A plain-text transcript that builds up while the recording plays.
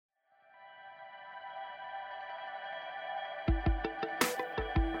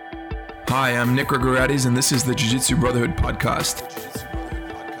Hi, I'm Nick Gregoratis, and this is the Jiu-Jitsu Brotherhood podcast,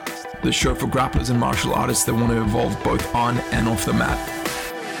 the show for grapplers and martial artists that want to evolve both on and off the mat.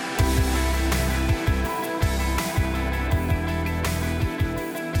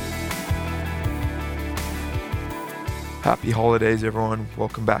 Happy holidays, everyone.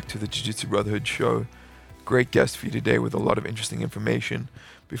 Welcome back to the Jiu-Jitsu Brotherhood show. Great guest for you today with a lot of interesting information.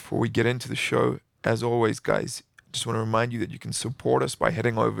 Before we get into the show, as always, guys, just want to remind you that you can support us by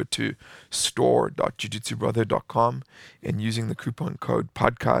heading over to store.jujitsubrotherhood.com and using the coupon code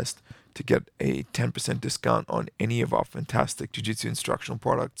podcast to get a 10% discount on any of our fantastic jiu-jitsu instructional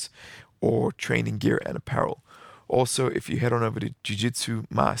products or training gear and apparel. Also, if you head on over to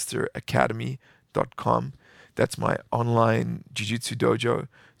jujitsumasteracademy.com, that's my online jiu-jitsu dojo.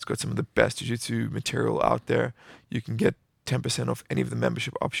 It's got some of the best jiu-jitsu material out there. You can get 10% off any of the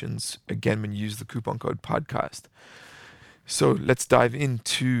membership options, again, when you use the coupon code podcast. So let's dive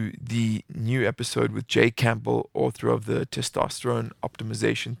into the new episode with Jay Campbell, author of the Testosterone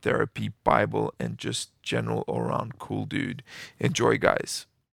Optimization Therapy Bible, and just general all-around cool dude. Enjoy, guys.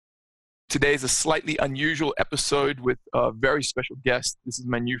 Today is a slightly unusual episode with a very special guest. This is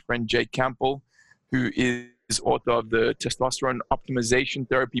my new friend, Jay Campbell, who is author of the Testosterone Optimization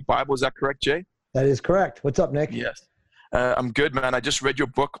Therapy Bible. Is that correct, Jay? That is correct. What's up, Nick? Yes. I'm good, man. I just read your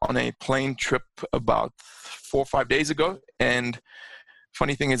book on a plane trip about 4 or 5 days ago. And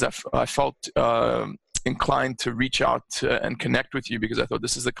funny thing is, I felt inclined to reach out and connect with you because I thought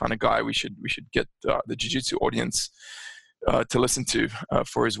this is the kind of guy we should get the jiu-jitsu audience to listen to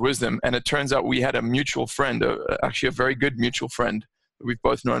for his wisdom. And it turns out we had a mutual friend, actually a very good mutual friend that we've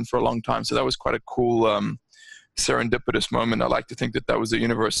both known for a long time. So that was quite a cool serendipitous moment. I like to think that was the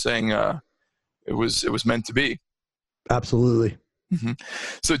universe saying it was meant to be. Absolutely. Mm-hmm.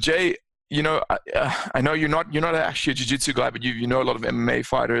 So Jay, you know, I know you're not actually a jiu-jitsu guy, but you know a lot of MMA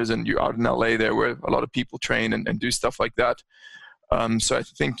fighters, and you're out in LA there where a lot of people train and do stuff like that. So I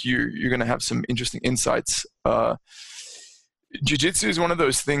think you're going to have some interesting insights. Jiu-jitsu is one of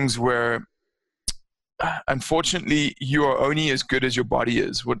those things where, unfortunately, you are only as good as your body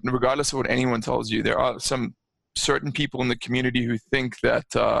is. Regardless of what anyone tells you, there are some certain people in the community who think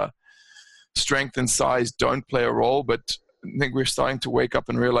that strength and size don't play a role, but I think we're starting to wake up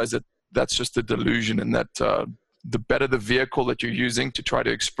and realize that that's just a delusion, and that the better the vehicle that you're using to try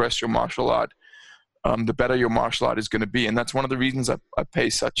to express your martial art, the better your martial art is going to be. And that's one of the reasons I pay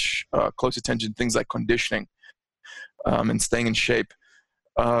such close attention to things like conditioning and staying in shape.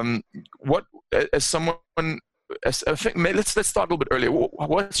 Let's start a little bit earlier.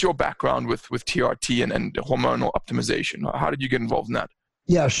 What's your background with TRT and hormonal optimization? How did you get involved in that?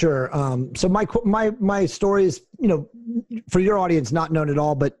 Yeah, sure. So my story is, for your audience, not known at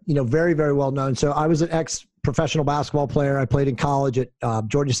all, but, very, very well known. So I was an ex-professional basketball player. I played in college at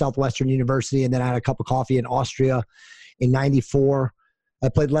Georgia Southwestern University, and then I had a cup of coffee in Austria in '94. I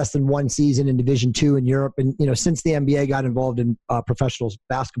played less than one season in Division II in Europe. And, since the NBA got involved in professional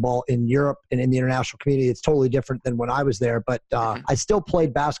basketball in Europe and in the international community, it's totally different than when I was there. But I still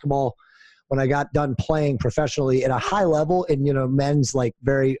played basketball when I got done playing professionally at a high level in, men's, like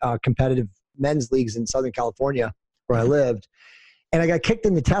very competitive men's leagues in Southern California where I lived. And I got kicked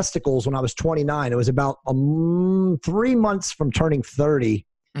in the testicles when I was 29. It was about 3 months from turning 30.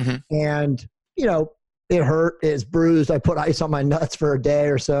 Mm-hmm. And, it hurt. It's bruised. I put ice on my nuts for a day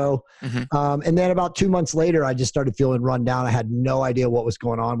or so. Mm-hmm. And then about 2 months later, I just started feeling run down. I had no idea what was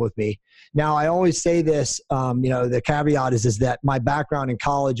going on with me. Now, I always say this, the caveat is that my background in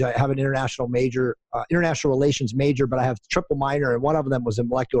college, I have an international relations major, but I have triple minor, and one of them was in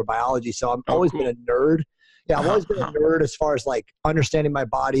molecular biology. So I've always been a nerd. Yeah, I've always been a nerd as far as like understanding my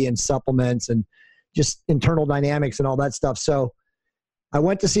body and supplements and just internal dynamics and all that stuff. So I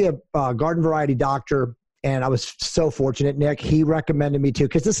went to see a garden variety doctor. And I was so fortunate, Nick. He recommended me to,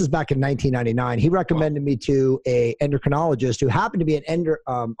 because this is back in 1999, he recommended me to a endocrinologist who happened to be a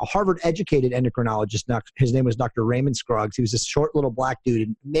Harvard-educated endocrinologist. Now, his name was Dr. Raymond Scruggs. He was this short little black dude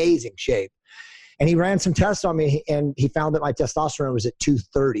in amazing shape. And he ran some tests on me, and he found that my testosterone was at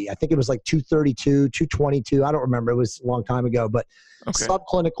 230. I think it was like 232, 222. I don't remember. It was a long time ago, but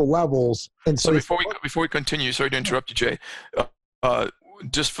subclinical levels. And so before we continue, sorry to interrupt you, Jay.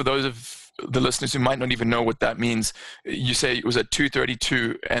 Just for those of the listeners who might not even know what that means, you say it was at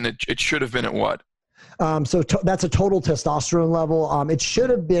 232, and it should have been at what? That's a total testosterone level. It should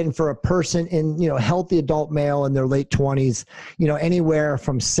have been for a person in, healthy adult male in their late 20s, anywhere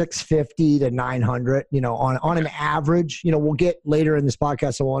from 650 to 900, on an average. We'll get later in this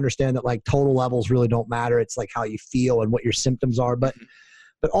podcast, so we'll understand that like total levels really don't matter. It's like how you feel and what your symptoms are. But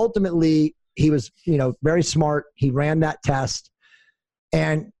ultimately, he was, very smart. He ran that test.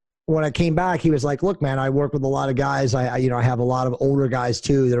 And when I came back, he was like, look, man, I work with a lot of guys. I have a lot of older guys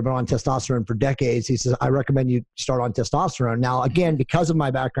too that have been on testosterone for decades. He says, I recommend you start on testosterone. Now, again, because of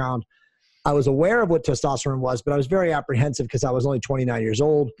my background, I was aware of what testosterone was, but I was very apprehensive because I was only 29 years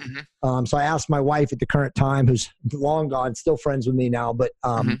old. So I asked my wife at the current time, who's long gone, still friends with me now, but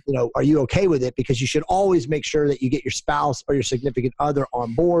are you okay with it? Because you should always make sure that you get your spouse or your significant other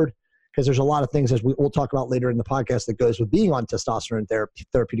on board, because there's a lot of things, as we'll talk about later in the podcast, that goes with being on testosterone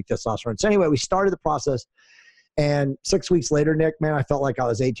therapeutic testosterone. So anyway, we started the process, and 6 weeks later, Nick, man, I felt like I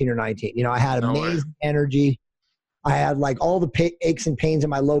was 18 or 19. I had amazing energy. I had like all the aches and pains in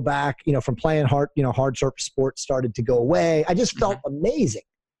my low back, from playing hard surface sports started to go away. I just felt amazing.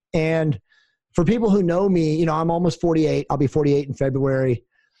 And for people who know me, I'm almost 48. I'll be 48 in February.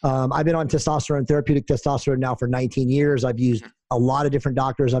 I've been on therapeutic testosterone now for 19 years. I've used a lot of different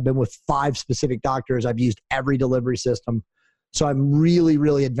doctors. I've been with 5 specific doctors. I've used every delivery system. So I'm really,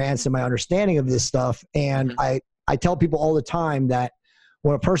 really advanced in my understanding of this stuff. And I tell people all the time that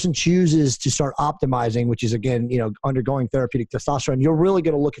when a person chooses to start optimizing, which is, again, undergoing therapeutic testosterone, you're really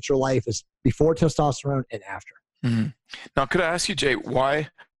going to look at your life as before testosterone and after. Now, could I ask you, Jay, why,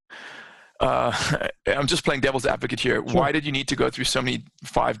 I'm just playing devil's advocate here. Sure. Why did you need to go through so many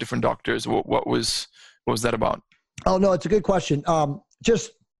 5 different doctors? What was that about? Oh, no, it's a good question.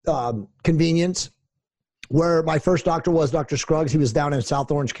 Just convenience. Where my first doctor was Dr. Scruggs, he was down in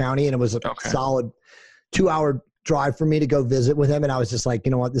South Orange County, and it was a solid 2-hour drive for me to go visit with him. And I was just like,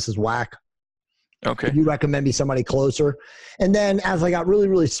 you know what, this is whack. Okay. Could you recommend me somebody closer? And then as I got really,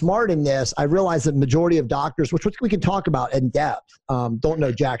 really smart in this, I realized that the majority of doctors, which we can talk about in depth, don't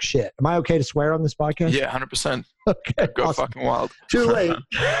know jack shit. Am I okay to swear on this podcast? Yeah, 100%. Okay. Go awesome. Fucking wild. Too late.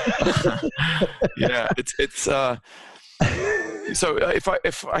 Yeah, it's so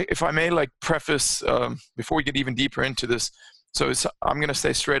if I may like preface before we get even deeper into this. So I'm going to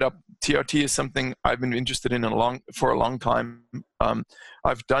say straight up, TRT is something I've been interested in for a long time.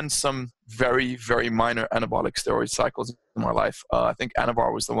 I've done some very, very minor anabolic steroid cycles in my life. I think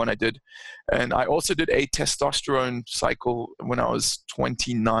Anavar was the one I did. And I also did a testosterone cycle when I was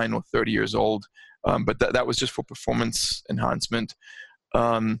 29 or 30 years old. But that was just for performance enhancement.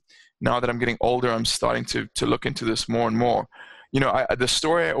 Now that I'm getting older, I'm starting to look into this more and more. The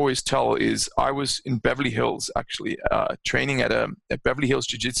story I always tell is I was in Beverly Hills, actually, training at Beverly Hills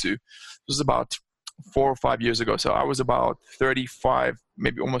Jiu-Jitsu. This was about 4 or 5 years ago. So I was about 35,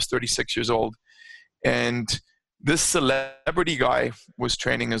 maybe almost 36 years old. And this celebrity guy was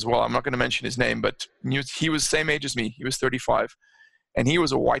training as well. I'm not going to mention his name, but he was the same age as me. He was 35. And he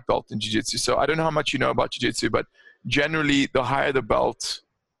was a white belt in Jiu-Jitsu. So I don't know how much you know about Jiu-Jitsu, but generally the higher the belt,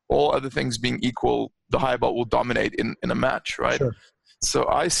 all other things being equal, the higher belt will dominate in a match, right? Sure. So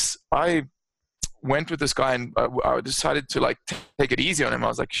I went with this guy, and I decided to take it easy on him. I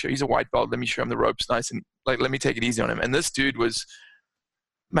was like, sure, he's a white belt. Let me show him the ropes nice, and let me take it easy on him. And this dude was,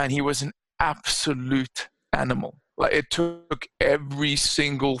 man, he was an absolute animal. Like, it took every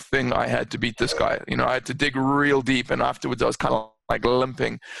single thing I had to beat this guy. I had to dig real deep, and afterwards I was kind of like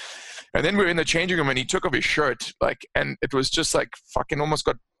limping. And then we were in the changing room, and he took off his shirt, and it was just like fucking almost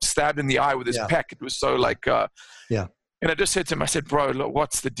got stabbed in the eye with his pec. It was so yeah. And I just said to him, I said, bro, look,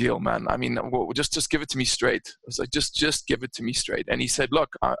 what's the deal, man? I mean, just give it to me straight. I was like, just give it to me straight. And he said,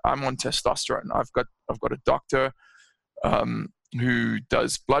 look, I'm on testosterone. I've got a doctor who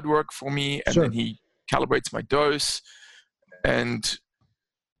does blood work for me, and then he calibrates my dose. And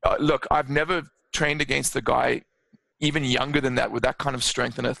look, I've never trained against a guy even younger than that with that kind of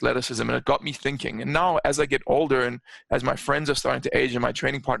strength and athleticism. And it got me thinking. And now as I get older and as my friends are starting to age and my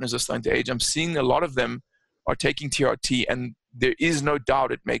training partners are starting to age, I'm seeing a lot of them are taking TRT, and there is no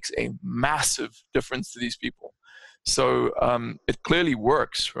doubt it makes a massive difference to these people. So it clearly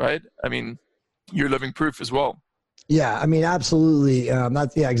works, right? I mean, you're living proof as well. Yeah, I mean, absolutely.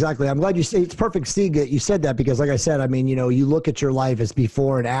 Exactly. I'm glad you say it's perfect. See, you said that because, like I said, I mean, you look at your life as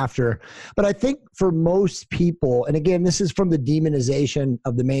before and after. But I think for most people, and again, this is from the demonization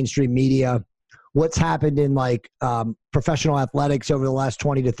of the mainstream media, what's happened in professional athletics over the last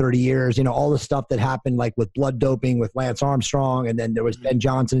 20 to 30 years, all the stuff that happened with blood doping with Lance Armstrong, and then there was Ben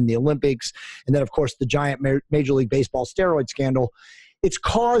Johnson in the Olympics, and then, of course, the giant Major League Baseball steroid scandal. It's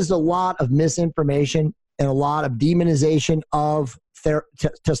caused a lot of misinformation and a lot of demonization of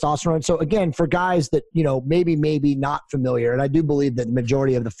testosterone. So again, for guys that, maybe not familiar, and I do believe that the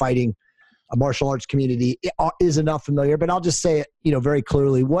majority of the fighting martial arts community is enough familiar, but I'll just say it, very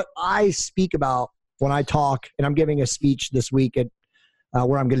clearly. What I speak about when I talk, and I'm giving a speech this week at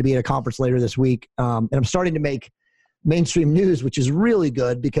where I'm going to be at a conference later this week, and I'm starting to make mainstream news, which is really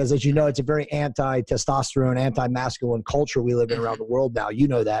good because, as you know, it's a very anti-testosterone, anti-masculine culture we live in around the world now. You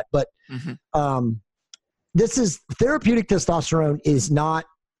know that. But this is therapeutic testosterone is not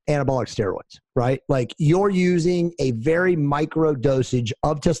anabolic steroids, right? Like you're using a very micro dosage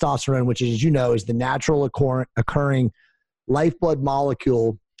of testosterone, which, as you know, is the natural occurring lifeblood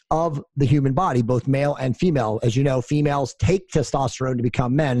molecule of the human body, both male and female. As you know, females take testosterone to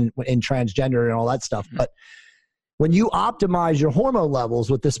become men in transgender and all that stuff. But when you optimize your hormone levels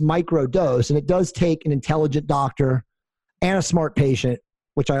with this micro dose, and it does take an intelligent doctor and a smart patient,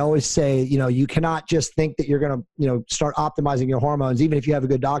 which I always say, you cannot just think that you're going to, start optimizing your hormones, even if you have a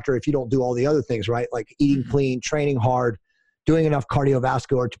good doctor, if you don't do all the other things, right? Like eating clean, training hard, doing enough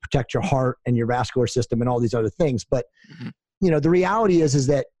cardiovascular to protect your heart and your vascular system and all these other things. But, the reality is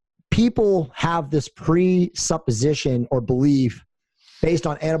that people have this presupposition or belief based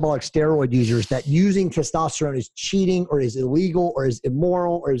on anabolic steroid users that using testosterone is cheating or is illegal or is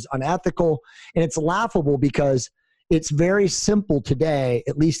immoral or is unethical. And it's laughable because it's very simple today,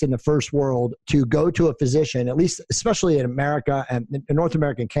 at least in the first world, to go to a physician, at least especially in America and in North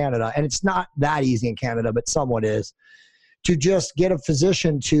America and Canada. And it's not that easy in Canada, but somewhat is, to just get a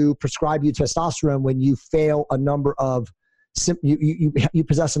physician to prescribe you testosterone when you fail a number of you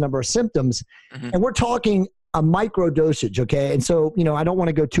possess a number of symptoms. And we're talking a micro dosage. Okay. And so, I don't want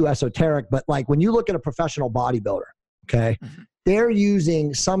to go too esoteric, but like when you look at a professional bodybuilder, okay, they're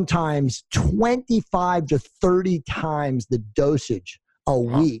using sometimes 25 to 30 times the dosage a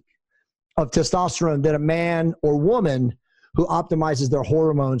week of testosterone than a man or woman who optimizes their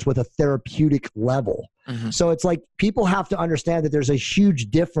hormones with a therapeutic level. So it's like people have to understand that there's a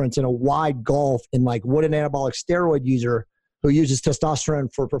huge difference and a wide gulf in like what an anabolic steroid user who uses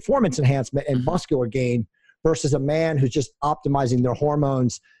testosterone for performance enhancement and muscular gain versus a man who's just optimizing their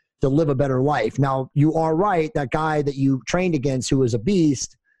hormones to live a better life. Now, you are right, that guy that you trained against who was a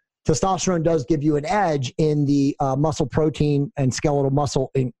beast, testosterone does give you an edge in the muscle protein and skeletal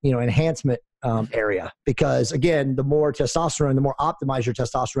muscle enhancement area. Because again, the more testosterone, the more optimized your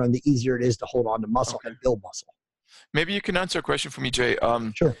testosterone, the easier it is to hold on to muscle and build muscle. Maybe you can answer a question for me, Jay.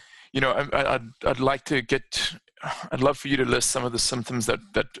 Sure. I'd love for you to list some of the symptoms that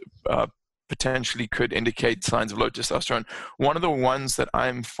potentially could indicate signs of low testosterone. One of the ones that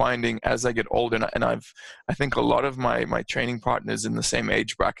I'm finding as I get older, and I think a lot of my training partners in the same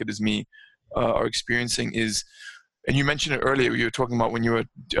age bracket as me are experiencing is, and you mentioned it earlier, you were talking about when you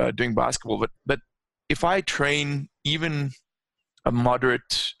were doing basketball, but if I train even at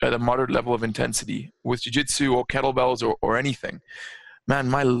a moderate level of intensity with jiu-jitsu or kettlebells or anything, man,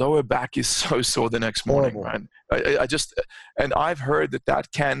 my lower back is so sore the next morning, man. And I've heard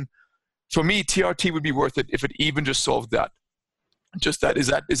that can, for me, TRT would be worth it if it even just solved that. Just that. Is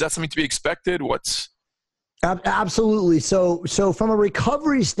that something to be expected? Absolutely. So from a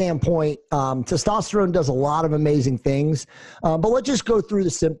recovery standpoint, testosterone does a lot of amazing things, but let's just go through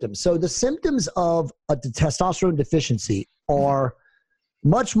the symptoms. So the symptoms of the testosterone deficiency are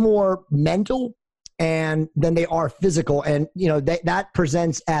much more mental and then they are physical. And, that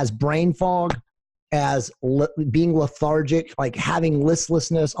presents as brain fog, as being lethargic, like having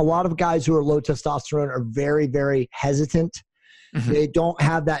listlessness. A lot of guys who are low testosterone are very, very hesitant. They don't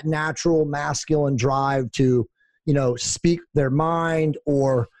have that natural masculine drive to, speak their mind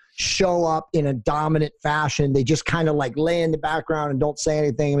or show up in a dominant fashion. They just kind of like lay in the background and don't say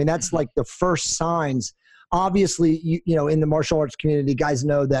anything. I mean, that's like the first signs. Obviously, in the martial arts community, guys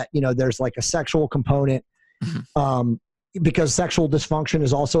know that, there's like a sexual component because sexual dysfunction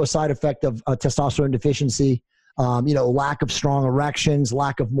is also a side effect of testosterone deficiency. Lack of strong erections,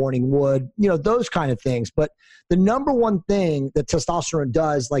 lack of morning wood, those kind of things. But the number one thing that testosterone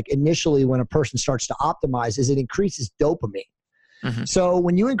does, like initially when a person starts to optimize, is it increases dopamine. So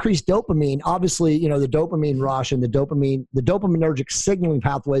when you increase dopamine, obviously, the dopamine rush and the dopaminergic signaling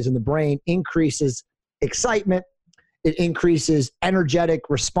pathways in the brain increases excitement. It increases energetic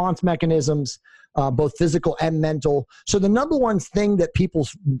response mechanisms, both physical and mental. So the number one thing that people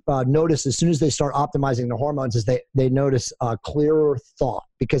notice as soon as they start optimizing their hormones is they notice clearer thought,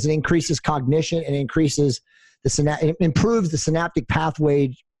 because it increases cognition and increases it improves the synaptic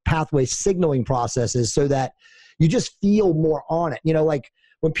pathway signaling processes so that you just feel more on it. Like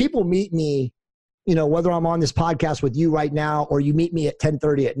when people meet me, whether I'm on this podcast with you right now or you meet me at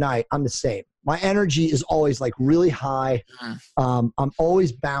 10:30 at night, I'm the same. My energy is always like really high. I'm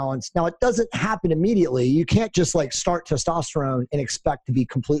always balanced. Now, it doesn't happen immediately. You can't just like start testosterone and expect to be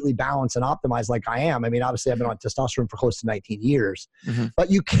completely balanced and optimized like I am. I mean, obviously, I've been on testosterone for close to 19 years. But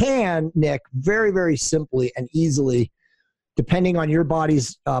you can, Nick, very, very simply and easily depending on your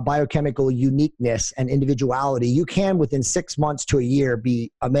body's biochemical uniqueness and individuality, you can within 6 months to a year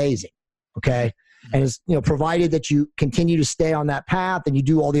be amazing. Okay. And it's, provided that you continue to stay on that path and you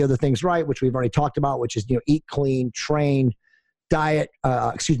do all the other things right, which we've already talked about, which is, eat clean, train, diet,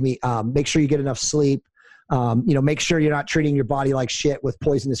 make sure you get enough sleep, make sure you're not treating your body like shit with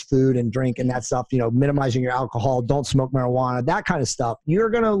poisonous food and drink and that stuff, minimizing your alcohol, don't smoke marijuana, that kind of stuff. You're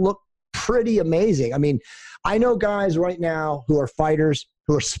going to look pretty amazing. I mean, I know guys right now who are fighters,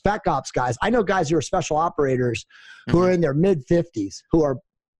 who are spec ops guys. I know guys who are special operators who are in their mid 50s, who are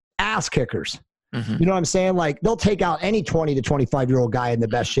ass kickers. You know what I'm saying? Like, they'll take out any 20 to 25-year-old guy in the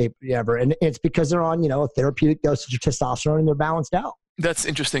best shape ever. And it's because they're on, a therapeutic dosage of testosterone and they're balanced out. That's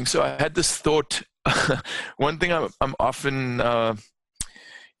interesting. So I had this thought. One thing I'm often, I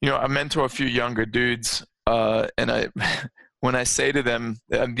mentor a few younger dudes, and when I say to them,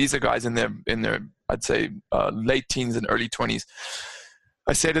 these are guys in their I'd say late teens and early 20s.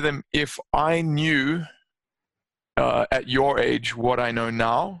 I say to them, if I knew at your age what I know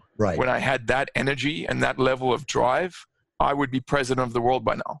now, right, when I had that energy and that level of drive, I would be president of the world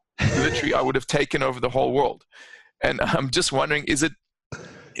by now. Literally, I would have taken over the whole world. And I'm just wondering, is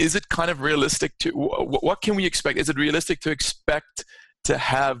it kind of realistic to, what can we expect? Is it realistic to expect to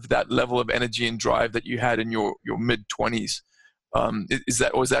have that level of energy and drive that you had in your mid 20s? Is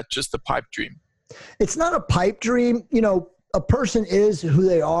that just a pipe dream? It's not a pipe dream. A person is who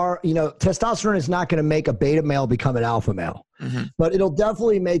they are. Testosterone is not going to make a beta male become an alpha male, but it'll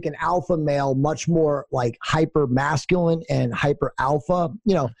definitely make an alpha male much more like hyper masculine and hyper alpha.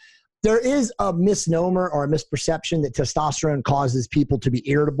 There is a misnomer or a misperception that testosterone causes people to be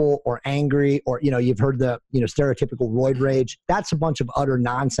irritable or angry, or, you've heard the, stereotypical roid rage. That's a bunch of utter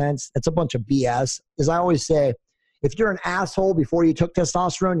nonsense. That's a bunch of BS. As I always say, if you're an asshole before you took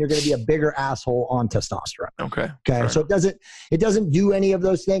testosterone, you're going to be a bigger asshole on testosterone. Okay. Okay. So it doesn't do any of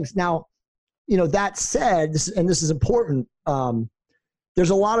those things. Now, that said, and this is important,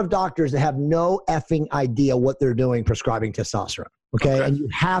 there's a lot of doctors that have no effing idea what they're doing prescribing testosterone. Okay. And you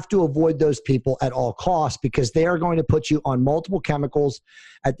have to avoid those people at all costs, because they are going to put you on multiple chemicals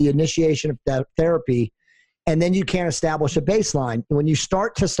at the initiation of that therapy. And then you can't establish a baseline. When you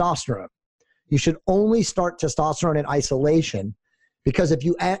start testosterone, you should only start testosterone in isolation, because if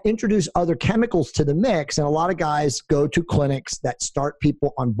you introduce other chemicals to the mix, and a lot of guys go to clinics that start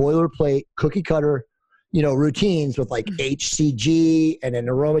people on boilerplate cookie cutter, routines with like HCG and an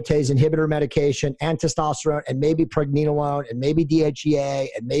aromatase inhibitor medication and testosterone and maybe pregnenolone and maybe DHEA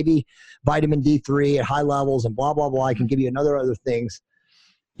and maybe vitamin D3 at high levels and blah, blah, blah. I can give you other things.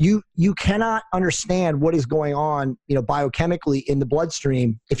 You cannot understand what is going on, biochemically in the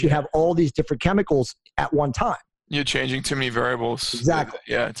bloodstream if you have all these different chemicals at one time. You're changing too many variables. Exactly.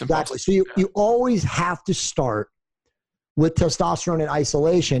 Yeah, it's impossible. Exactly. So you always have to start with testosterone in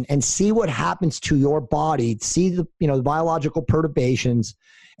isolation and see what happens to your body, see the, the biological perturbations,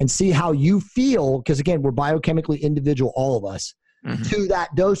 and see how you feel. Because again, we're biochemically individual, all of us, to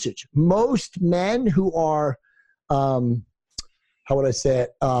that dosage. Most men who are, how would I say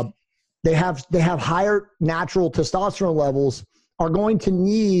it? They have higher natural testosterone levels are going to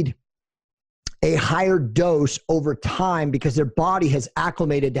need a higher dose over time because their body has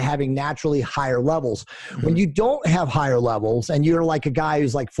acclimated to having naturally higher levels. When you don't have higher levels and you're like a guy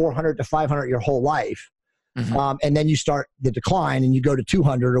who's like 400 to 500 your whole life, and then you start the decline and you go to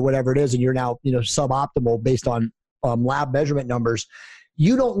 200 or whatever it is, and you're now, suboptimal based on lab measurement numbers,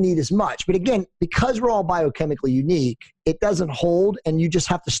 you don't need as much. But again, because we're all biochemically unique, it doesn't hold, and you just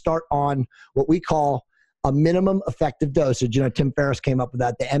have to start on what we call a minimum effective dosage. Tim Ferriss came up with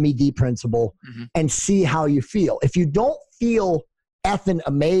that, the MED principle, and see how you feel. If you don't feel effing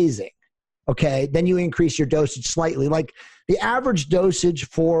amazing, okay, then you increase your dosage slightly. Like the average dosage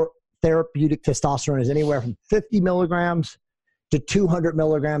for therapeutic testosterone is anywhere from 50 milligrams to 200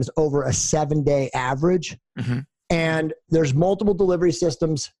 milligrams over a 7-day average. And there's multiple delivery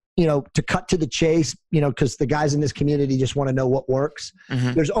systems, to cut to the chase, because the guys in this community just want to know what works.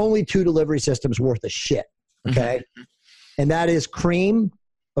 There's only 2 delivery systems worth of shit. Okay. And that is cream.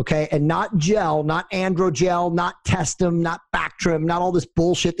 Okay. And not gel, not androgel, not Testum, not Bactrim, not all this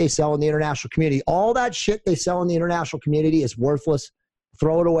bullshit they sell in the international community. All that shit they sell in the international community is worthless.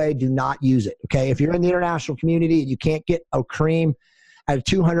 Throw it away. Do not use it. Okay. If you're in the international community and you can't get a cream at a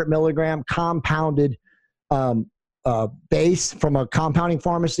 200 milligram compounded, base from a compounding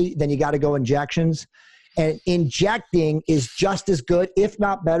pharmacy, then you got to go injections. And injecting is just as good, if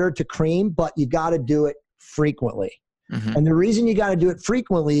not better, to cream, but you got to do it frequently. And the reason you got to do it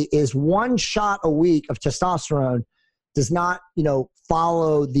frequently is 1 shot a week of testosterone does not,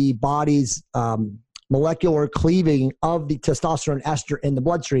 follow the body's molecular cleaving of the testosterone ester in the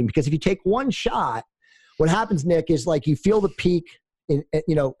bloodstream. Because if you take one shot, what happens, Nick, is like you feel the peak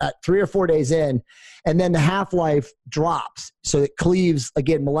at 3 or 4 days in, and then the half-life drops. So it cleaves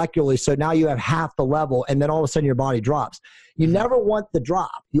again molecularly. So now you have half the level, and then all of a sudden your body drops. You never want the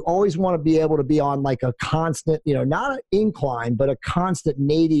drop. You always want to be able to be on like a constant, not an incline, but a constant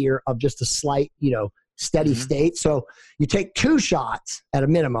nadir of just a slight, steady state. So you take 2 shots at a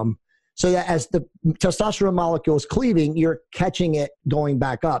minimum, so that as the testosterone molecule is cleaving, you're catching it going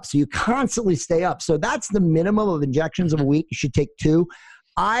back up. So you constantly stay up. So that's the minimum of injections of a week. You should take 2.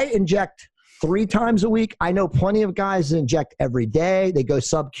 I inject 3 times a week. I know plenty of guys that inject every day. They go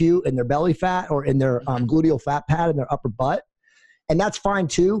sub-Q in their belly fat or in their gluteal fat pad in their upper butt. And that's fine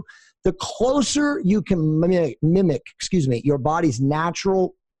too. The closer you can mimic your body's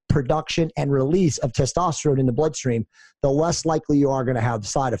natural production and release of testosterone in the bloodstream, the less likely you are going to have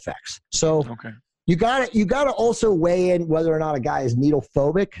side effects. So you got to also weigh in whether or not a guy is needle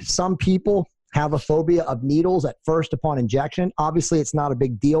phobic. Some people have a phobia of needles at first upon injection. Obviously, it's not a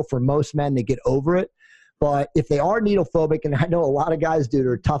big deal for most men to get over it. But if they are needle phobic, and I know a lot of guys do,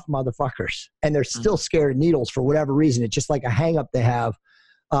 they're tough motherfuckers, and they're still scared of needles for whatever reason. It's just like a hang up they have.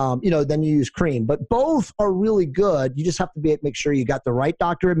 Then you use cream. But both are really good. You just have to make sure you got the right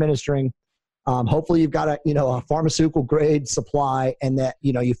doctor administering. Hopefully you've got a pharmaceutical grade supply, and that,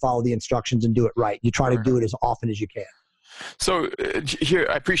 you follow the instructions and do it right. You try to do it as often as you can. So here,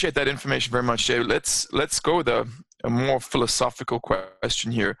 I appreciate that information very much, Jay. Let's go with a more philosophical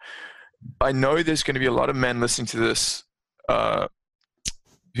question here. I know there's going to be a lot of men listening to this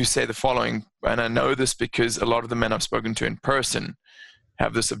who say the following, and I know this because a lot of the men I've spoken to in person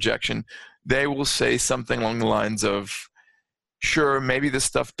have this objection. They will say something along the lines of, sure, maybe this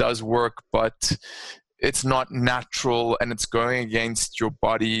stuff does work, but it's not natural and it's going against your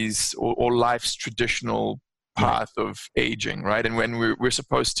body's or life's traditional path of aging, right? And when we're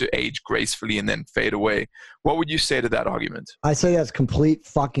supposed to age gracefully and then fade away. What would you say to that argument? I say that's complete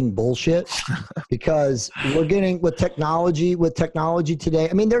fucking bullshit, because we're getting with technology today.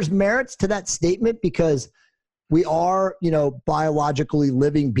 I mean, there's merits to that statement because we are, biologically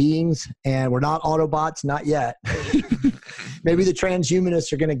living beings, and we're not Autobots, not yet. Maybe the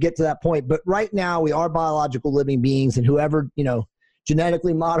transhumanists are going to get to that point, but right now we are biological living beings, and whoever,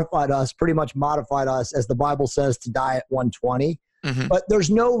 genetically modified us, pretty much modified us, as the Bible says, to die at 120. But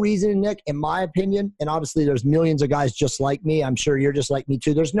there's no reason, Nick, in my opinion, and obviously there's millions of guys just like me. I'm sure you're just like me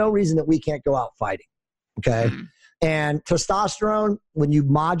too. There's no reason that we can't go out fighting. Okay. And testosterone, when you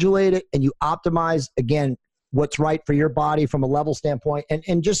modulate it and you optimize, again, what's right for your body from a level standpoint.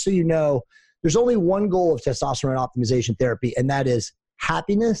 And just so you know, there's only one goal of testosterone optimization therapy, and that is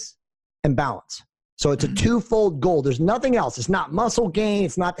happiness and balance. So it's a twofold goal. There's nothing else. It's not muscle gain.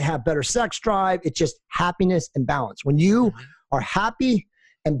 It's not to have better sex drive. It's just happiness and balance. When you are happy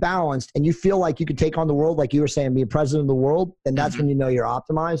and balanced and you feel like you can take on the world, like you were saying, be a president of the world, then that's when you know you're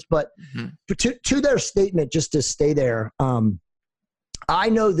optimized. But to their statement, just to stay there, I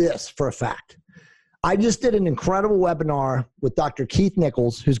know this for a fact. I just did an incredible webinar with Dr. Keith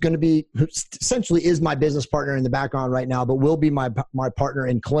Nichols, who essentially is my business partner in the background right now, but will be my partner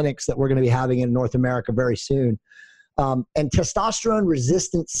in clinics that we're going to be having in North America very soon. And testosterone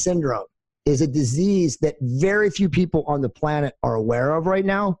resistance syndrome is a disease that very few people on the planet are aware of right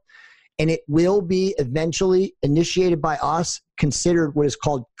now. And it will be eventually initiated by us, considered what is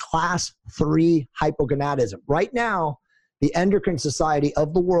called class 3 hypogonadism. Right now, the Endocrine Society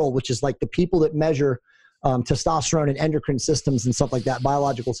of the world, which is like the people that measure testosterone and endocrine systems and stuff like that,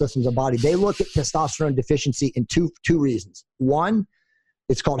 biological systems of body, they look at testosterone deficiency in two reasons. One,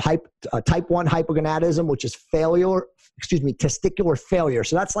 it's called type 1 hypogonadism, which is testicular failure.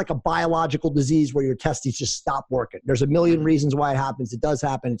 So that's like a biological disease where your testes just stop working. There's a million reasons why it happens. It does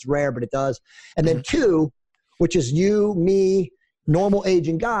happen. It's rare, but it does. And then 2, which is you, me, normal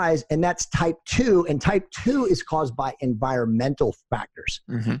aging guys, and that's type 2. And type 2 is caused by environmental factors.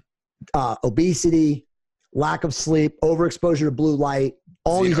 Obesity, lack of sleep, overexposure to blue light,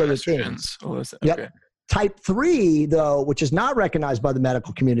 all these other things. Okay. Type 3, though, which is not recognized by the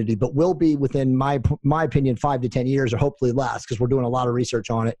medical community, but will be within my opinion 5 to 10 years, or hopefully less, because we're doing a lot of research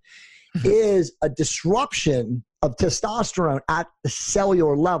on it, is a disruption of testosterone at the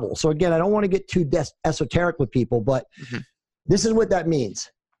cellular level. So again, I don't want to get too esoteric with people, but this is what that means.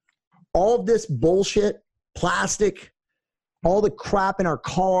 All of this bullshit, plastic, all the crap in our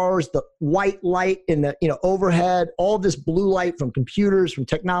cars, the white light in the overhead, all this blue light from computers, from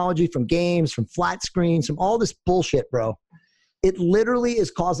technology, from games, from flat screens, from all this bullshit, bro. It literally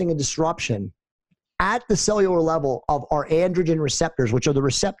is causing a disruption at the cellular level of our androgen receptors, which are the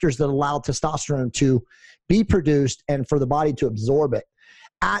receptors that allow testosterone to be produced and for the body to absorb it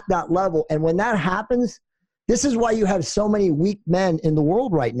at that level. And when that happens, this is why you have so many weak men in the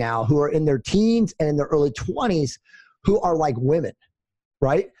world right now who are in their teens and in their early 20s who are like women,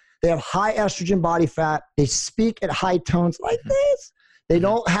 right? They have high estrogen body fat. They speak at high tones like this. They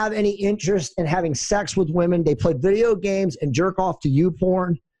don't have any interest in having sex with women. They play video games and jerk off to you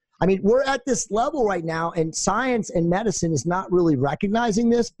porn. I mean, we're at this level right now, and science and medicine is not really recognizing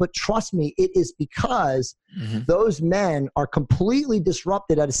this, but trust me, it is because those men are completely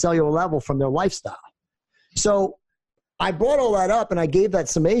disrupted at a cellular level from their lifestyle. So I brought all that up and I gave that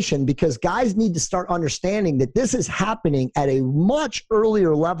summation because guys need to start understanding that this is happening at a much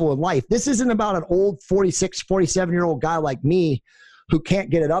earlier level in life. This isn't about an old 46, 47-year-old guy like me who can't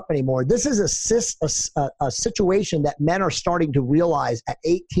get it up anymore. This is a situation that men are starting to realize at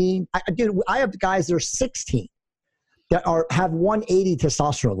 18. I have guys that are 16 that have 180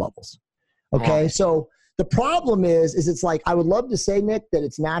 testosterone levels. Okay, so the problem is it's like, I would love to say, Nick, that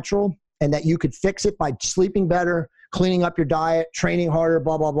it's natural and that you could fix it by sleeping better, cleaning up your diet, training harder,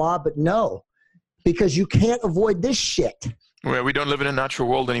 blah, blah, blah. But no, because you can't avoid this shit. Well, we don't live in a natural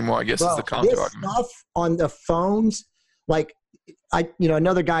world anymore, I guess, is the counter argument. This stuff on the phones, like,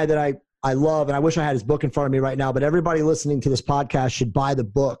 another guy that I love, and I wish I had his book in front of me right now, but everybody listening to this podcast should buy the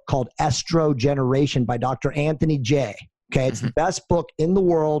book called Estrogeneration by Dr. Anthony J. Okay, it's the best book in the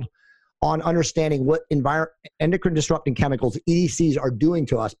world on understanding what endocrine disrupting chemicals, EDCs, are doing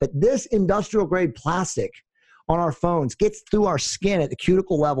to us. But this industrial grade plastic on our phones gets through our skin at the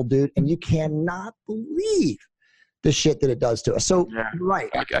cuticle level, dude, and you cannot believe the shit that it does to us. So, right.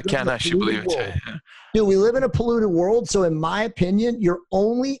 I can't actually believe it. Yeah. Dude, we live in a polluted world. So in my opinion, your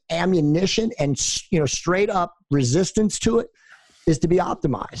only ammunition and, straight up resistance to it is to be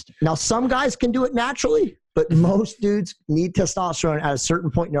optimized. Now, some guys can do it naturally, but most dudes need testosterone at a certain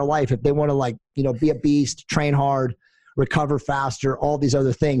point in their life if they want to be a beast, train hard, recover faster, all these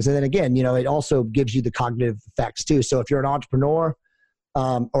other things. And then again, it also gives you the cognitive effects too. So if you're an entrepreneur,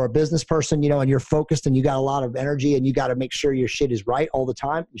 or a business person, and you're focused and you got a lot of energy and you got to make sure your shit is right all the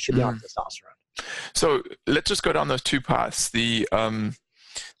time, you should be on testosterone. So let's just go down those two paths, the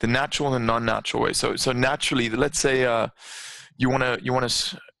natural and non-natural way. So naturally, let's say you want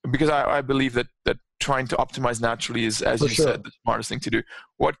to, because I believe that trying to optimize naturally is, as you said, the smartest thing to do.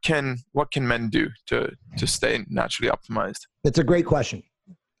 What can men do to stay naturally optimized? It's a great question.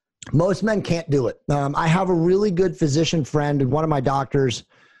 Most men can't do it. I have a really good physician friend and one of my doctors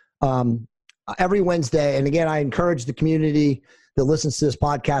every Wednesday. And again, I encourage the community that listens to this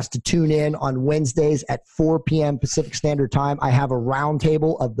podcast to tune in on Wednesdays at 4 p.m. Pacific Standard Time. I have a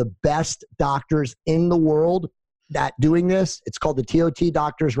roundtable of the best doctors in the world that doing this. It's called the TOT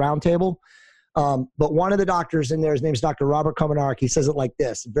Doctors Roundtable. But one of the doctors in there, his name is Dr. Robert Komenarek. He says it like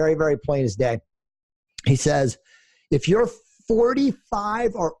this, very, very plain as day. He says, if you're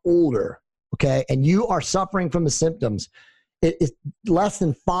 45 or older, okay, and you are suffering from the symptoms, it is less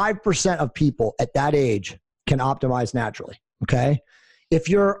than 5% of people at that age can optimize naturally, okay? If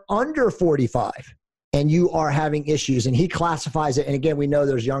you're under 45 and you are having issues, and he classifies it, and again, we know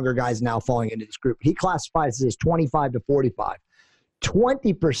there's younger guys now falling into this group. He classifies it as 25 to 45.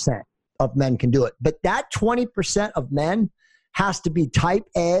 20% of men can do it, but that 20% of men has to be type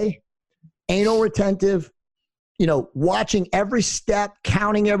A, anal retentive, watching every step,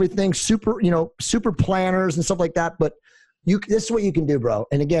 counting everything, super planners and stuff like that. But this is what you can do, bro.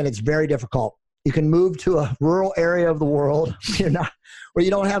 And again, it's very difficult. You can move to a rural area of the world where you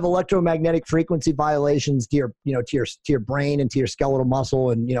don't have electromagnetic frequency violations to your brain and to your skeletal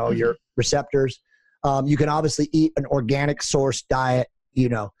muscle and, your receptors. You can obviously eat an organic source diet.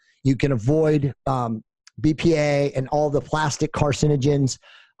 You can avoid BPA and all the plastic carcinogens.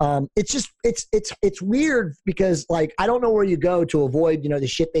 It's weird because I don't know where you go to avoid, the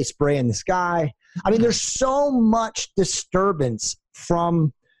shit they spray in the sky. I mean, there's so much disturbance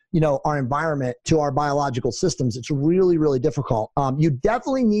from, our environment to our biological systems. It's really, really difficult. You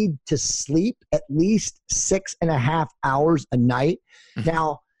definitely need to sleep at least 6.5 hours a night.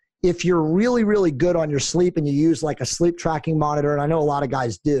 Now, if you're really, really good on your sleep and you use a sleep tracking monitor, and I know a lot of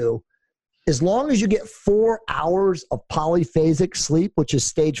guys do, as long as you get 4 hours of polyphasic sleep, which is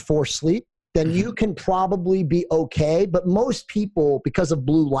stage 4 sleep, then you can probably be okay. But most people, because of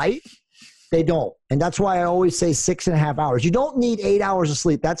blue light, they don't. And that's why I always say 6.5 hours. You don't need 8 hours of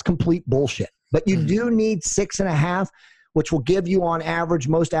sleep. That's complete bullshit. But you do need 6.5, which will give you on average,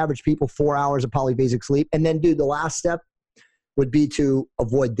 most average people, 4 hours of polyphasic sleep. And then the last step would be to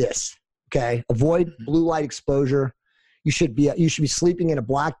avoid this. Okay. Avoid blue light exposure. You should be sleeping in a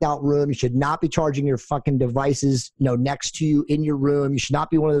blacked out room. You should not be charging your fucking devices, next to you in your room. You should not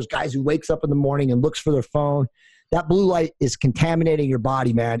be one of those guys who wakes up in the morning and looks for their phone. That blue light is contaminating your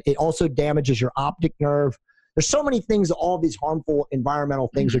body, man. It also damages your optic nerve. There's so many things that all these harmful environmental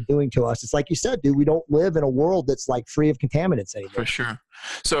things are doing to us. It's like you said, dude, we don't live in a world that's like free of contaminants anymore. For sure.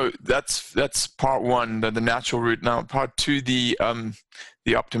 So that's part one, the natural route. Now, part two, the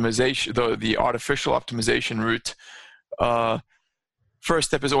optimization, the artificial optimization route. First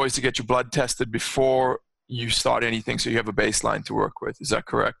step is always to get your blood tested before you start anything, so you have a baseline to work with. Is that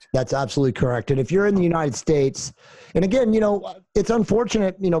correct? That's absolutely correct. And if you're in the United States, and again, it's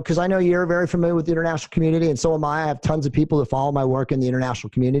unfortunate, because I know you're very familiar with the international community, and so am I. I have tons of people that follow my work in the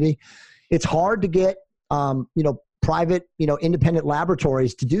international community. It's hard to get, private, independent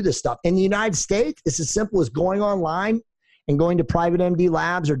laboratories to do this stuff. In the United States, it's as simple as going online and going to private MD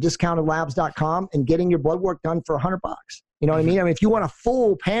labs or discountedlabs.com and getting your blood work done for $100. You know what I mean? I mean, if you want a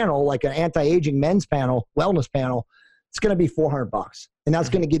full panel, like an anti-aging men's panel, wellness panel, it's going to be $400. And that's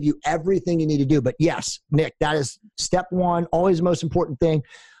going to give you everything you need to do. But yes, Nick, that is step one, always the most important thing.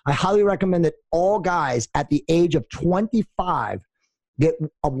 I highly recommend that all guys at the age of 25 get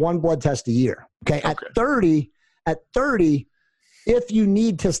one blood test a year. Okay. At 30, if you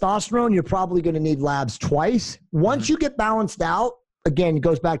need testosterone, you're probably going to need labs twice. Once you get balanced out, again, it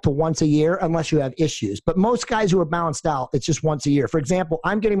goes back to once a year unless you have issues. But most guys who are balanced out, it's just once a year. For example,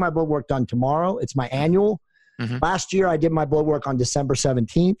 I'm getting my blood work done tomorrow. It's my annual. Last year, I did my blood work on December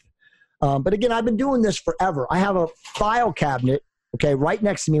 17th. But again, I've been doing this forever. I have a file cabinet, right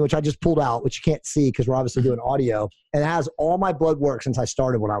next to me, which I just pulled out, which you can't see because we're obviously doing audio. And it has all my blood work since I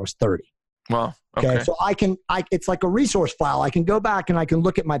started when I was 30. Wow. Okay. So it's like a resource file. I can go back and I can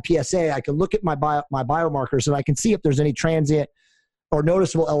look at my PSA. I can look at my biomarkers, and I can see if there's any transient or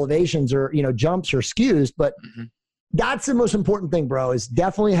noticeable elevations or, jumps or skews. But that's the most important thing, bro, is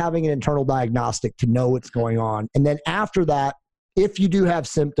definitely having an internal diagnostic to know what's going on. And then after that, if you do have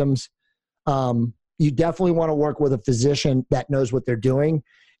symptoms, you definitely want to work with a physician that knows what they're doing.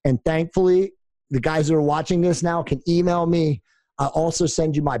 And thankfully, the guys that are watching this now can email me. I'll also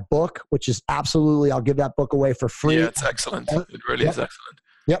send you my book, which is absolutely, I'll give that book away for free. Yeah, it's excellent. It really is excellent.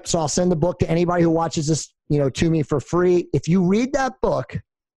 Yep. So I'll send the book to anybody who watches this, to me for free. If you read that book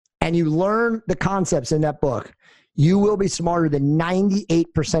and you learn the concepts in that book, you will be smarter than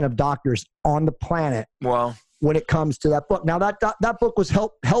 98% of doctors on the planet. Wow. When it comes to that book. Now that book was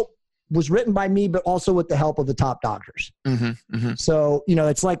was written by me, but also with the help of the top doctors. So,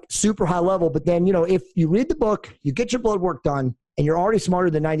 it's like super high level, but then, if you read the book, you get your blood work done and you're already smarter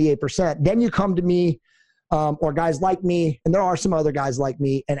than 98%, then you come to me, or guys like me, and there are some other guys like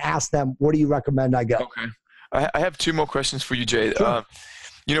me, and ask them, what do you recommend I go? Okay. I have two more questions for you, Jay.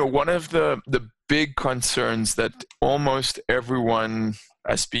 Sure. One of the big concerns that almost everyone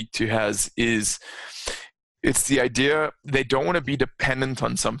I speak to has is it's the idea they don't want to be dependent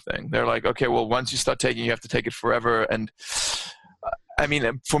on something. They're like, okay, well, once you start taking, you have to take it forever. And I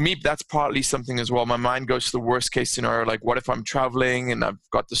mean, for me, that's partly something as well. My mind goes to the worst case scenario. Like, what if I'm traveling and I've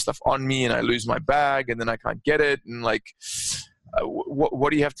got this stuff on me and I lose my bag and then I can't get it? And like,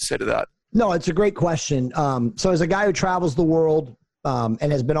 what do you have to say to that? No, it's a great question. So as a guy who travels the world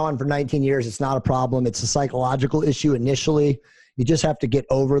and has been on for 19 years, it's not a problem. It's a psychological issue initially. You just have to get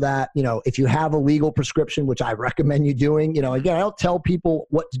over that. If you have a legal prescription, which I recommend you doing, again, I don't tell people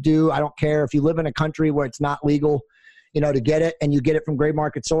what to do. I don't care if you live in a country where it's not legal, to get it, and you get it from gray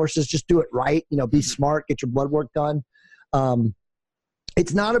market sources, just do it right. Be smart, get your blood work done.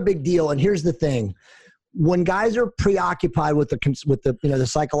 It's not a big deal. And here's the thing. When guys are preoccupied with the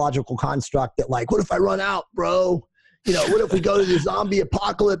psychological construct that, like, what if I run out, bro? What if we go to the zombie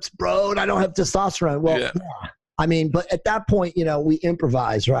apocalypse, bro, and I don't have testosterone? Well, yeah. I mean, but at that point, we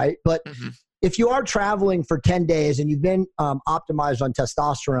improvise, right? But if you are traveling for 10 days and you've been optimized on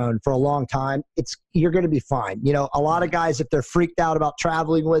testosterone for a long time, you're going to be fine. A lot of guys, if they're freaked out about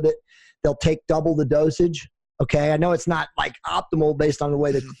traveling with it, they'll take double the dosage. Okay. I know it's not like optimal based on the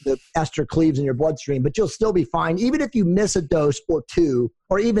way that the ester cleaves in your bloodstream, but you'll still be fine. Even if you miss a dose or two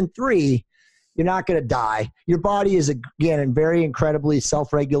or even three, you're not going to die. Your body is, again, a very incredibly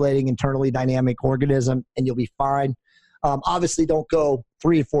self-regulating, internally dynamic organism, and you'll be fine. Obviously, don't go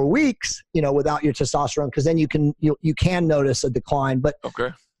 3 or 4 weeks, without your testosterone, because then you can notice a decline. But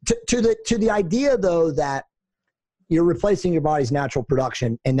to the idea, though, that you're replacing your body's natural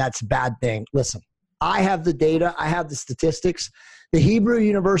production, and that's a bad thing. Listen, I have the data. I have the statistics. The Hebrew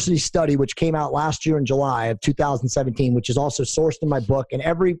University study, which came out last year in July of 2017, which is also sourced in my book, and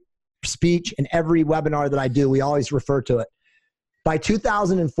every speech and every webinar that I do, we always refer to it. By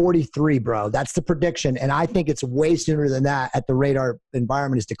 2043, bro, that's the prediction. And I think it's way sooner than that at the rate our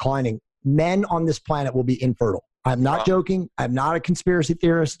environment is declining. Men on this planet will be infertile. I'm not joking. I'm not a conspiracy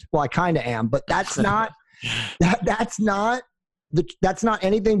theorist. Well, I kind of am, but that's not, that's not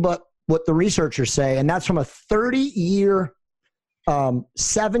anything but what the researchers say. And that's from a 30-year,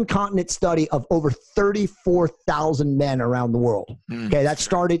 7-continent study of over 34,000 men around the world. Okay. That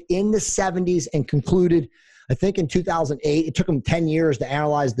started in the 70s and concluded, I think, in 2008. It took them 10 years to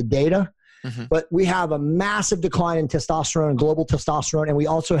analyze the data, but we have a massive decline in testosterone, global testosterone, and we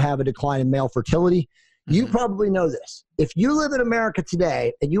also have a decline in male fertility. You probably know this. If you live in America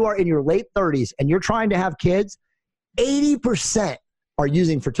today and you are in your late 30s and you're trying to have kids, 80% are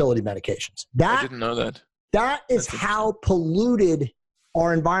using fertility medications. I didn't know that. That is how polluted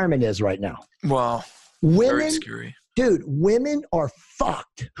our environment is right now. Wow. Very scary. Dude, women are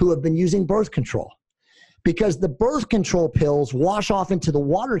fucked who have been using birth control because the birth control pills wash off into the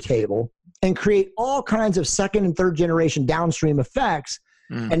water table and create all kinds of second and third generation downstream effects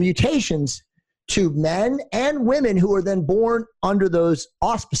and mutations to men and women who are then born under those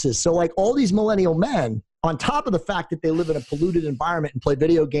auspices. So like all these millennial men, on top of the fact that they live in a polluted environment and play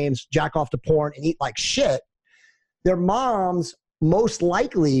video games, jack off to porn, and eat like shit, their moms, most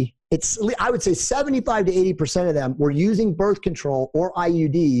likely, I would say 75 to 80% of them were using birth control or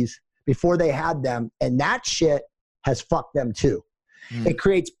IUDs before they had them, and that shit has fucked them too. It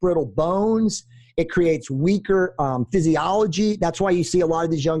creates brittle bones. It creates weaker physiology. That's why you see a lot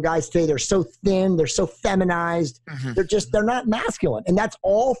of these young guys today, they're so thin, they're so feminized, they're not masculine, and that's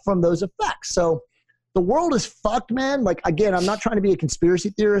all from those effects. So the world is fucked, man. Like, again, I'm not trying to be a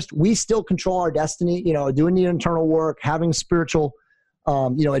conspiracy theorist. We still control our destiny, doing the internal work, having spiritual,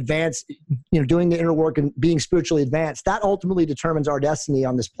 advance, doing the inner work and being spiritually advanced. That ultimately determines our destiny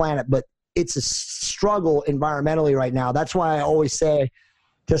on this planet. But it's a struggle environmentally right now. That's why I always say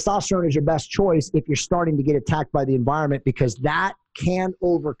testosterone is your best choice if you're starting to get attacked by the environment, because that can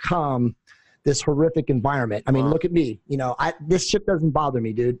overcome this horrific environment. I mean, look at me. This shit doesn't bother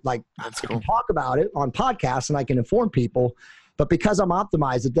me, dude. Like, I can talk about it on podcasts and I can inform people, but because I'm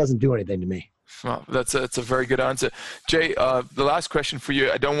optimized, it doesn't do anything to me. Well, that's a very good answer. Jay, the last question for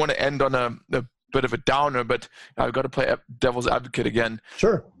you. I don't want to end on a bit of a downer, but I've got to play devil's advocate again.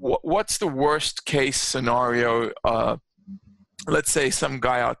 Sure. What's the worst case scenario? Let's say some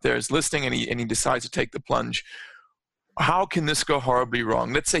guy out there is listening and he decides to take the plunge. How can this go horribly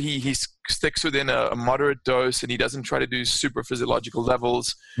wrong? Let's say he sticks within a moderate dose and he doesn't try to do super physiological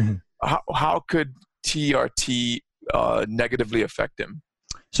levels. How could TRT negatively affect him?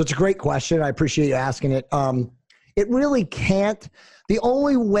 So it's a great question. I appreciate you asking it. It really can't. The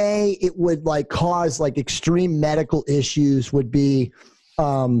only way it would cause extreme medical issues would be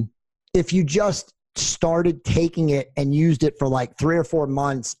if you just started taking it and used it for 3 or 4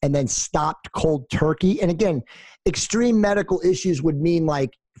 months and then stopped cold turkey. And again, extreme medical issues would mean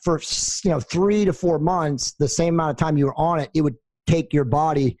for 3 to 4 months, the same amount of time you were on it, it would take your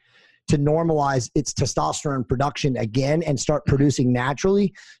body to normalize its testosterone production again and start producing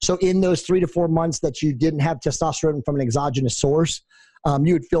naturally. So in those 3 to 4 months that you didn't have testosterone from an exogenous source,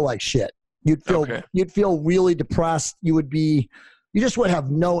 you would feel like shit. You'd feel really depressed. You just would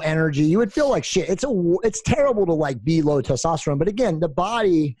have no energy. You would feel like shit. It's terrible to be low testosterone. But again, the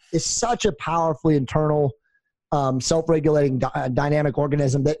body is such a powerfully internal, self-regulating dynamic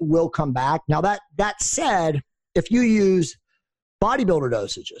organism that will come back. Now that said, if you use bodybuilder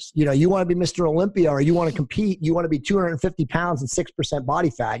dosages, you want to be Mr. Olympia or you want to compete, you want to be 250 pounds and 6% body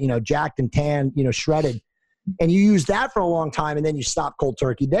fat, jacked and tan, shredded, and you use that for a long time and then you stop cold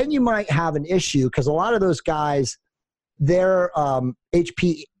turkey, then you might have an issue because a lot of those guys, their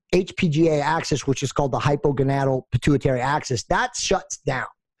HPGA axis, which is called the hypogonadal pituitary axis, that shuts down.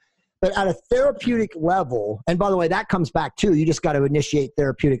 But at a therapeutic level, and by the way, that comes back too, you just got to initiate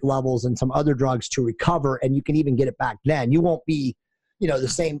therapeutic levels and some other drugs to recover, and you can even get it back then. You won't be, the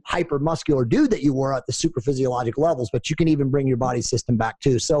same hypermuscular dude that you were at the super physiologic levels, but you can even bring your body system back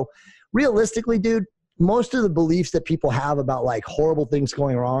too. So realistically, dude, most of the beliefs that people have about horrible things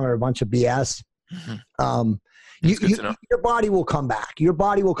going wrong are a bunch of BS. Your body will come back. Your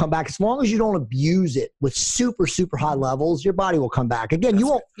body will come back. As long as you don't abuse it with super, super high levels, your body will come back. Again, you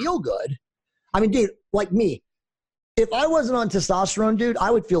won't feel good. I mean, dude, like me, if I wasn't on testosterone, dude, I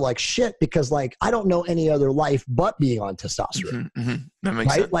would feel like shit because I don't know any other life but being on testosterone. That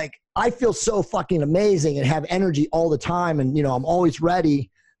makes sense. I feel so fucking amazing and have energy all the time. And, I'm always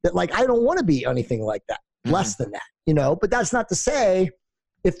ready that I don't want to be anything like that, less than that, but that's not to say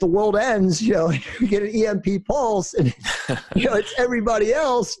if the world ends, you get an EMP pulse and, it's everybody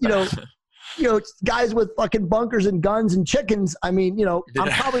else, guys with fucking bunkers and guns and chickens. I mean,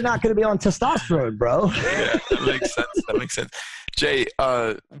 I'm probably not going to be on testosterone, bro. Yeah, that makes sense. That makes sense. Jay,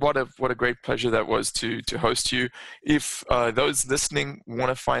 what a great pleasure that was to host you. If those listening want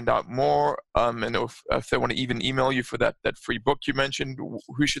to find out more, and if they want to even email you for that free book you mentioned,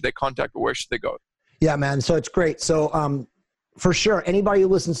 who should they contact or where should they go? Yeah, man. So it's great. So for sure, anybody who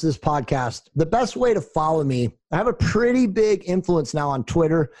listens to this podcast, the best way to follow me, I have a pretty big influence now on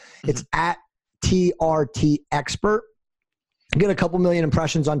Twitter. It's at TRT Expert. I get a couple million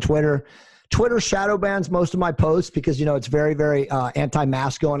impressions on Twitter. Twitter shadow bans most of my posts because, it's very, very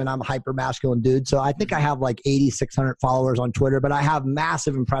anti-masculine and I'm a hyper-masculine dude. So I think I have like 8,600 followers on Twitter, but I have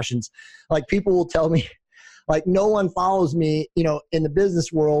massive impressions. Like people will tell me, like no one follows me, in the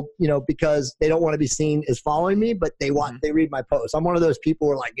business world, because they don't want to be seen as following me, but they read my posts. I'm one of those people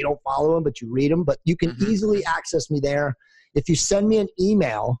who are like, you don't follow them, but you read them, but you can easily access me there. If you send me an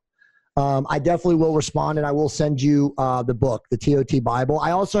email, I definitely will respond and I will send you the book, the TOT Bible.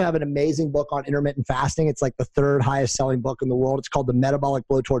 I also have an amazing book on intermittent fasting. It's like the 3rd highest selling book in the world. It's called The Metabolic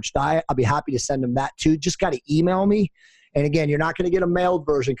Blowtorch Diet. I'll be happy to send them that too. Just got to email me. And again, you're not going to get a mailed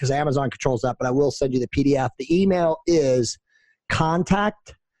version because Amazon controls that, but I will send you the PDF. The email is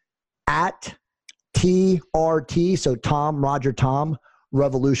contact@TRT, so Tom, Roger, Tom,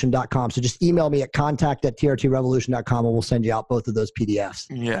 revolution.com. So just email me at contact@trtrevolution.com and we'll send you out both of those PDFs.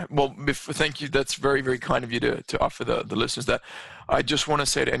 Yeah. Well, thank you. That's very, very kind of you to offer the listeners that. I just want to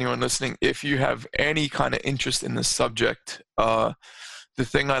say to anyone listening, if you have any kind of interest in this subject, the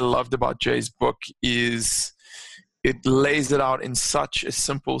thing I loved about Jay's book is it lays it out in such a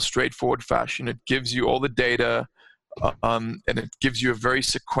simple, straightforward fashion. It gives you all the data, and it gives you a very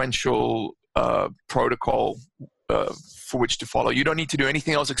sequential protocol for which to follow. You don't need to do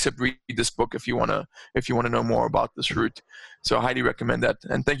anything else except read this book if you wanna know more about this route. So I highly recommend that.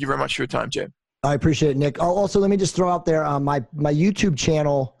 And thank you very much for your time, Jay. I appreciate it, Nick. Also, let me just throw out there my YouTube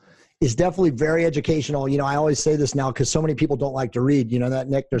channel is definitely very educational. I always say this now because so many people don't like to read. That,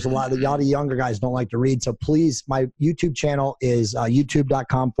 Nick? There's a lot of younger guys don't like to read. So please, my YouTube channel is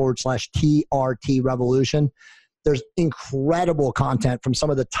youtube.com/TRT Revolution. There's incredible content from some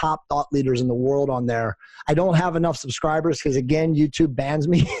of the top thought leaders in the world on there. I don't have enough subscribers because, again, YouTube bans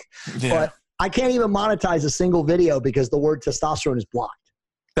me. Yeah. But I can't even monetize a single video because the word testosterone is blocked.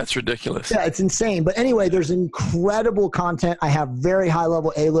 That's ridiculous. Yeah, it's insane. But anyway, there's incredible content. I have very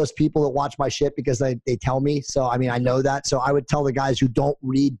high-level A-list people that watch my shit because they tell me. So, I know that. So I would tell the guys who don't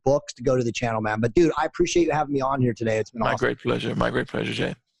read books to go to the channel, man. But, dude, I appreciate you having me on here today. It's been awesome. My great pleasure. My great pleasure,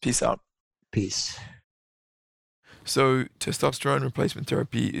 Jay. Peace out. Peace. So testosterone replacement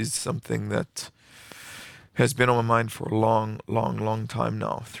therapy is something that has been on my mind for a long, long, long time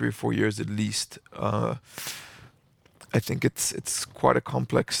now, 3 or 4 years at least. I think it's quite a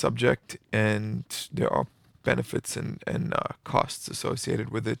complex subject, and there are benefits and costs associated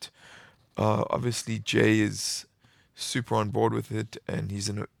with it. Obviously, Jay is super on board with it, and he's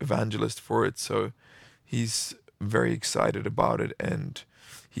an evangelist for it, so he's very excited about it, and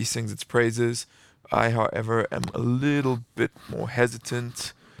he sings its praises. I, however, am a little bit more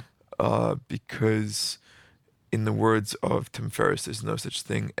hesitant because, in the words of Tim Ferriss, there's no such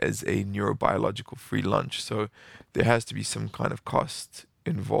thing as a neurobiological free lunch. So there has to be some kind of cost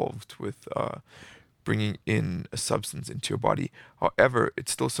involved with bringing in a substance into your body. However,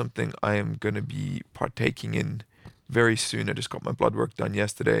 it's still something I am going to be partaking in very soon. I just got my blood work done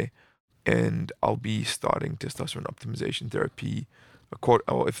yesterday, and I'll be starting testosterone optimization therapy,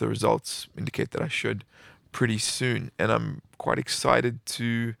 or if the results indicate that I should, pretty soon. And I'm quite excited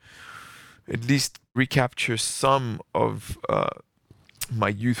to at least recapture some of my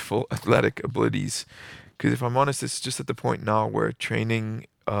youthful athletic abilities. Because if I'm honest, it's just at the point now where training,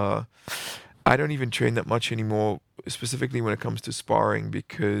 I don't even train that much anymore, specifically when it comes to sparring,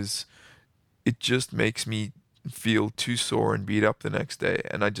 because it just makes me feel too sore and beat up the next day.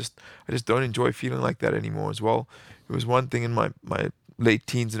 And I just don't enjoy feeling like that anymore as well. It was one thing in my late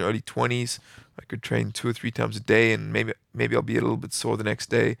teens and early 20s. I could train 2 or 3 times a day, and maybe I'll be a little bit sore the next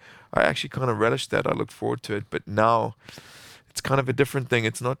day. I actually kind of relish that. I look forward to it. But now it's kind of a different thing.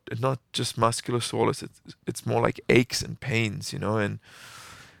 It's not just muscular soreness. It's more like aches and pains, and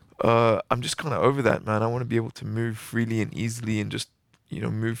I'm just kind of over that, man. I want to be able to move freely and easily and just,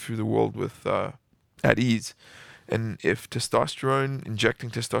 move through the world with at ease. And if injecting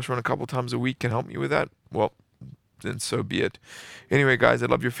testosterone a couple times a week can help me with that, well, then so be it. Anyway, guys,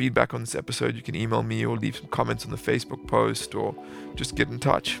 I'd love your feedback on this episode. You can email me or leave some comments on the Facebook post or just get in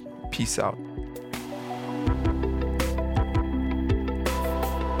touch. Peace out.